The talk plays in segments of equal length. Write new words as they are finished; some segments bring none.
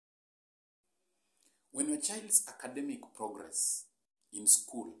When your child's academic progress in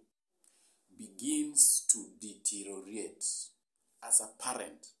school begins to deteriorate, as a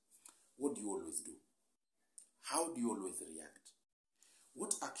parent, what do you always do? How do you always react?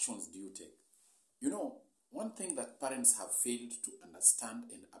 What actions do you take? You know, one thing that parents have failed to understand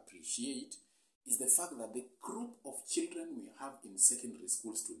and appreciate is the fact that the group of children we have in secondary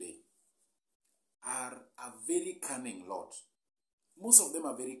schools today are a very cunning lot. Most of them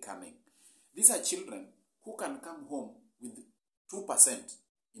are very cunning. These are children who can come home with 2%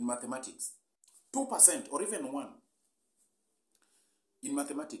 in mathematics. 2% or even 1 in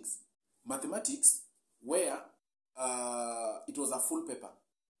mathematics. Mathematics where it was a full paper.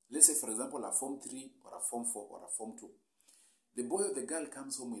 Let's say, for example, a Form 3 or a Form 4 or a Form 2. The boy or the girl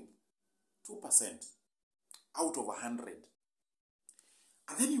comes home with 2% out of 100.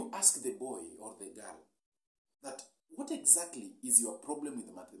 And then you ask the boy or the girl that what exactly is your problem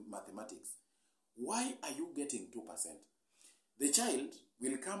with mathematics? Why are you getting 2%? The child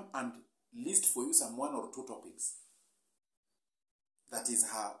will come and list for you some 1 or 2 topics. That is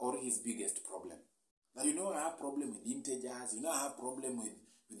her or his biggest problem. Now, you know, I have problem with integers. You know, I have problem with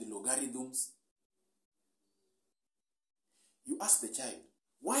the logarithms. You ask the child,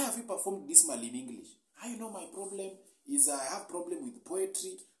 why have you performed dismal in English? I know my problem is I have problem with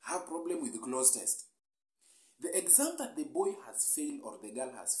poetry. I have problem with the close test. The exam that the boy has failed or the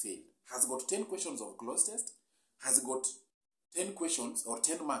girl has failed has got 10 questions of close test, has got 10 questions or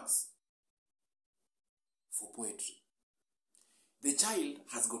 10 marks for poetry. The child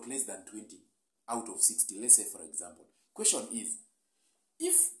has got less than 20 out of 60, let's say, for example. Question is,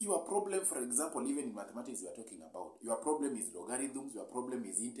 if your problem, for example, even in mathematics we are talking about, your problem is logarithms, your problem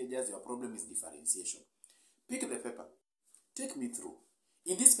is integers, your problem is differentiation. Pick the paper. Take me through.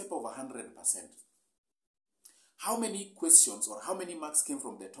 In this paper of 100%, how many questions or how many marks came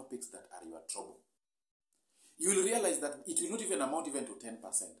from the topics that are your trouble? You will realize that it will not even amount even to 10%.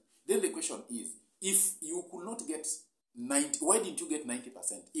 Then the question is, if you could not get 90, why didn't you get 90%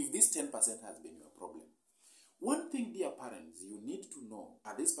 if this 10% has been your problem? One thing, dear parents, you need to know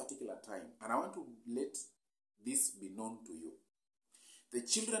at this particular time, and I want to let this be known to you. The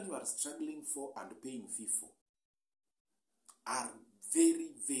children you are struggling for and paying fee for are very,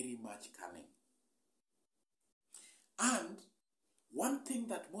 very much cunning. And one thing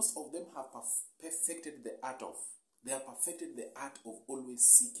that most of them have perfected the art of, they have perfected the art of always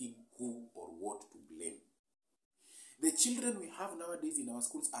seeking who or what to blame. The children we have nowadays in our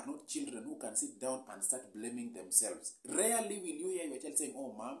schools are not children who can sit down and start blaming themselves. Rarely will you hear your child saying,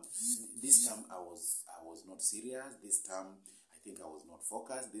 oh, mom, this time I was not serious. This time I think I was not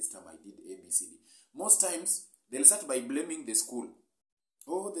focused. This time I did A, B, C, D. Most times they'll start by blaming the school.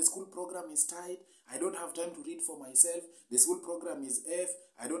 Oh, the school program is tight. I don't have time to read for myself. The school program is F.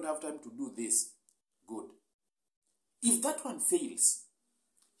 I don't have time to do this. Good. If that one fails,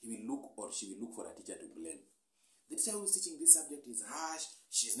 he will look or she will look for a teacher to blame. The teacher who is teaching this subject is harsh.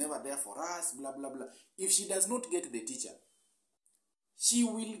 She's never there for us, blah, blah, blah. If she does not get the teacher, she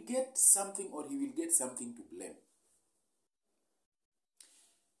will get something or he will get something to blame.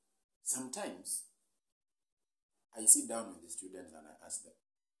 Sometimes, I sit down with the students and I ask them,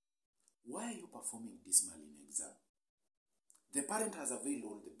 why are you performing dismal in exam? The parent has availed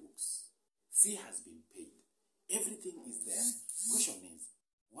all the books. Fee has been paid. Everything is there. Question is,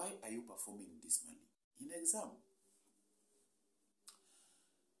 why are you performing dismally in exam?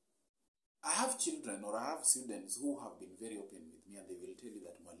 I have children or I have students who have been very open with me and they will tell you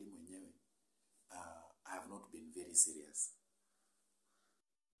that mwalimu mwenyewe, I have not been very serious.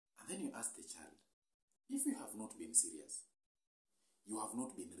 And then you ask the child, if you have not been serious, you have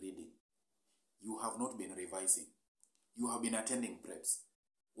not been reading, you have not been revising, you have been attending preps,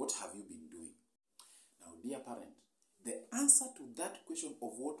 what have you been doing? Now, dear parent, the answer to that question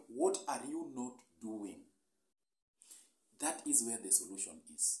of what are you not doing, that is where the solution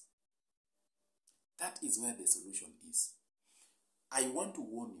is. That is where the solution is. I want to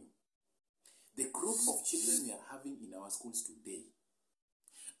warn you, the group of children we are having in our schools today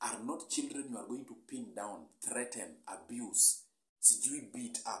are not children you are going to pin down, threaten, abuse, sijui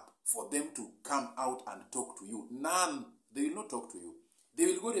beat up for them to come out and talk to you. None. They will not talk to you. They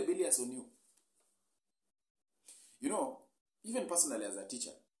will go rebellious on you. You know, even personally as a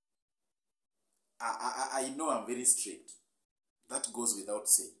teacher, I know I'm very strict. That goes without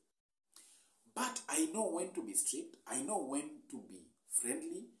saying. But I know when to be strict. I know when to be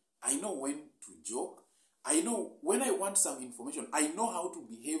friendly. I know when to joke. I know when I want some information. I know how to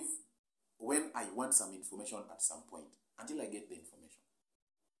behave when I want some information at some point until I get the information.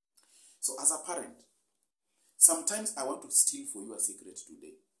 So as a parent, sometimes I want to steal for you a secret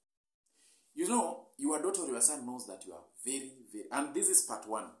today. You know, your daughter or your son knows that you are very, very, and this is part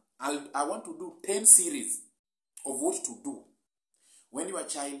 1. I want to do 10 series of what to do when your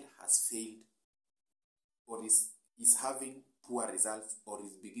child has failed or is having poor results or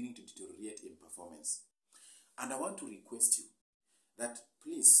is beginning to deteriorate in performance. And I want to request you that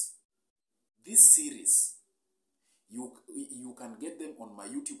please, this series, you can get them on my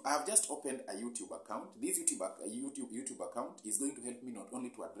YouTube. I have just opened a YouTube account. This YouTube account is going to help me not only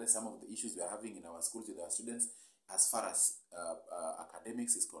to address some of the issues we are having in our schools with our students as far as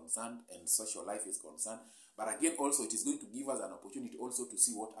academics is concerned and social life is concerned, but again also it is going to give us an opportunity also to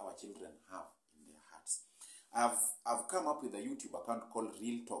see what our children have in their hearts. I've come up with a YouTube account called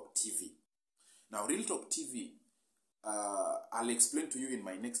Real Talk TV. Now Real Talk TV, I'll explain to you in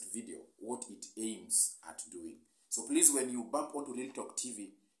my next video what it aims at doing. So please, when you bump onto Real Talk TV,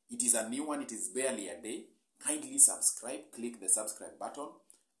 it is a new one, it is barely a day. Kindly subscribe, click the subscribe button,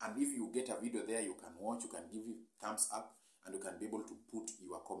 and if you get a video there, you can watch, you can give it thumbs up, and you can be able to put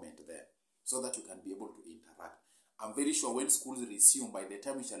your comment there so that you can be able to interact. I'm very sure when schools resume, by the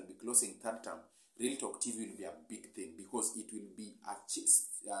time we shall be closing third term, Real Talk TV will be a big thing because it will be a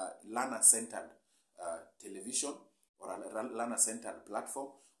learner-centered television or a learner-centered platform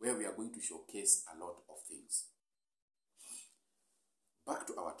where we are going to showcase a lot of things. Back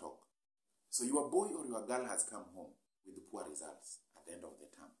to our talk. So your boy or your girl has come home with poor results at the end of the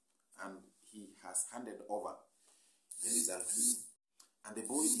term, and he has handed over the result to you. And the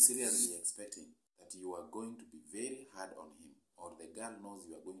boy is seriously expecting that you are going to be very hard on him, or the girl knows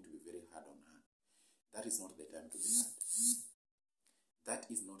you are going to be very hard on her. That is not the time to be hard. That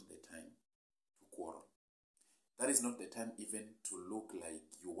is not the time to quarrel. That is not the time even to look like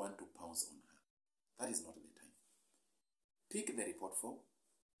you want to pounce on her. That is not the time. Pick the report form,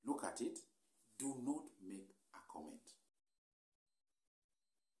 look at it, do not make a comment.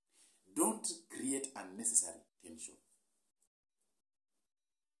 Don't create unnecessary tension.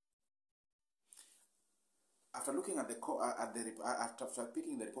 After looking at after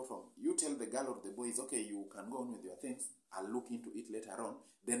picking the report form, you tell the girl or the boy, okay, you can go on with your things. I'll look into it later on.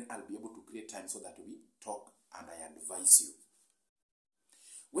 Then I'll be able to create time so that we talk and I advise you.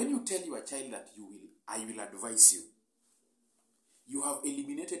 When you tell your child that I will advise you, you have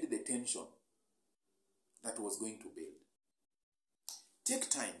eliminated the tension that was going to build. Take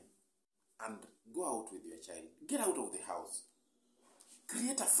time and go out with your child. Get out of the house.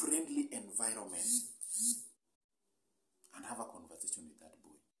 Create a friendly environment and have a conversation with that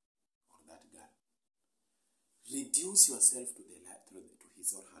boy or that girl. Reduce yourself to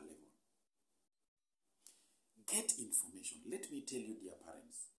his or her level. Get information. Let me tell you, dear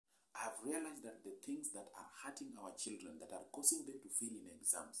parents, I have realized that the things that are hurting our children, that are causing them to fail in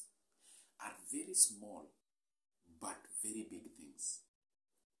exams, are very small but very big things.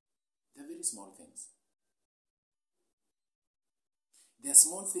 They're very small things. There are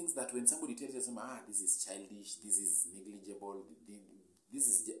small things that when somebody tells you, this is childish, this is negligible, this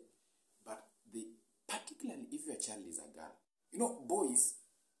is... But particularly if your child is a girl. You know, boys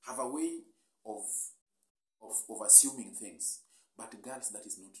have a way of assuming things. But girls, that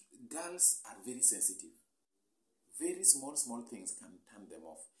is not. Girls are very sensitive. Very small things can turn them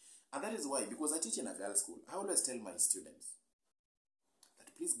off. And that is why, because I teach in a girls' school, I always tell my students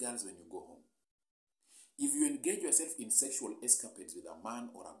that please, girls, when you go home, if you engage yourself in sexual escapades with a man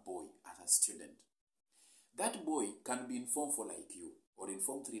or a boy as a student, that boy can be in Form 4 like you, or in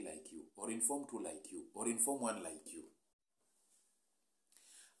Form 3 like you, or in Form 2 like you, or in Form 1 like you.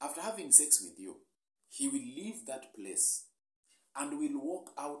 After having sex with you, he will leave that place and will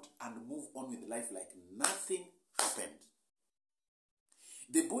walk out and move on with life like nothing happened.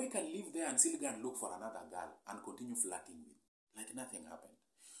 The boy can live there and still go and look for another girl and continue flirting with, like nothing happened.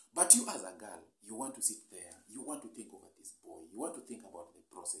 But you as a girl, you want to sit there, you want to think over this boy, you want to think about the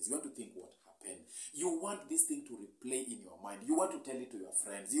process, you want to think what happened, you want this thing to replay in your mind, you want to tell it to your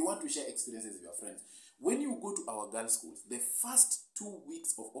friends, you want to share experiences with your friends. When you go to our girls' schools, the first 2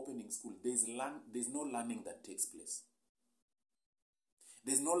 weeks of opening school, there's no learning that takes place.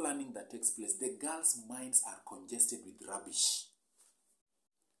 There's no learning that takes place. The girls' minds are congested with rubbish.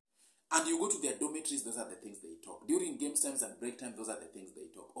 And you go to their dormitories, those are the things they talk. During game times and break time, those are the things they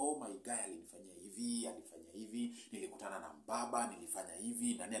talk. Oh, my guy alinifanya hivi, nilikutana na mbaba, nilifanya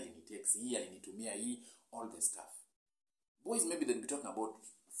hivi, nani alinitext hii, alinitumia hii, all the stuff. Boys, maybe they'll be talking about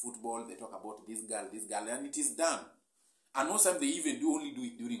football, they talk about this girl, and it is done. And most times they even only do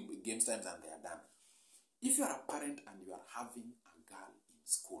it during game times and they are done. If you are a parent and you are having a girl in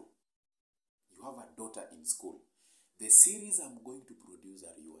school, you have a daughter in school, the series I'm going to produce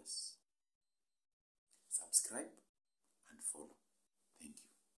are yours. Subscribe,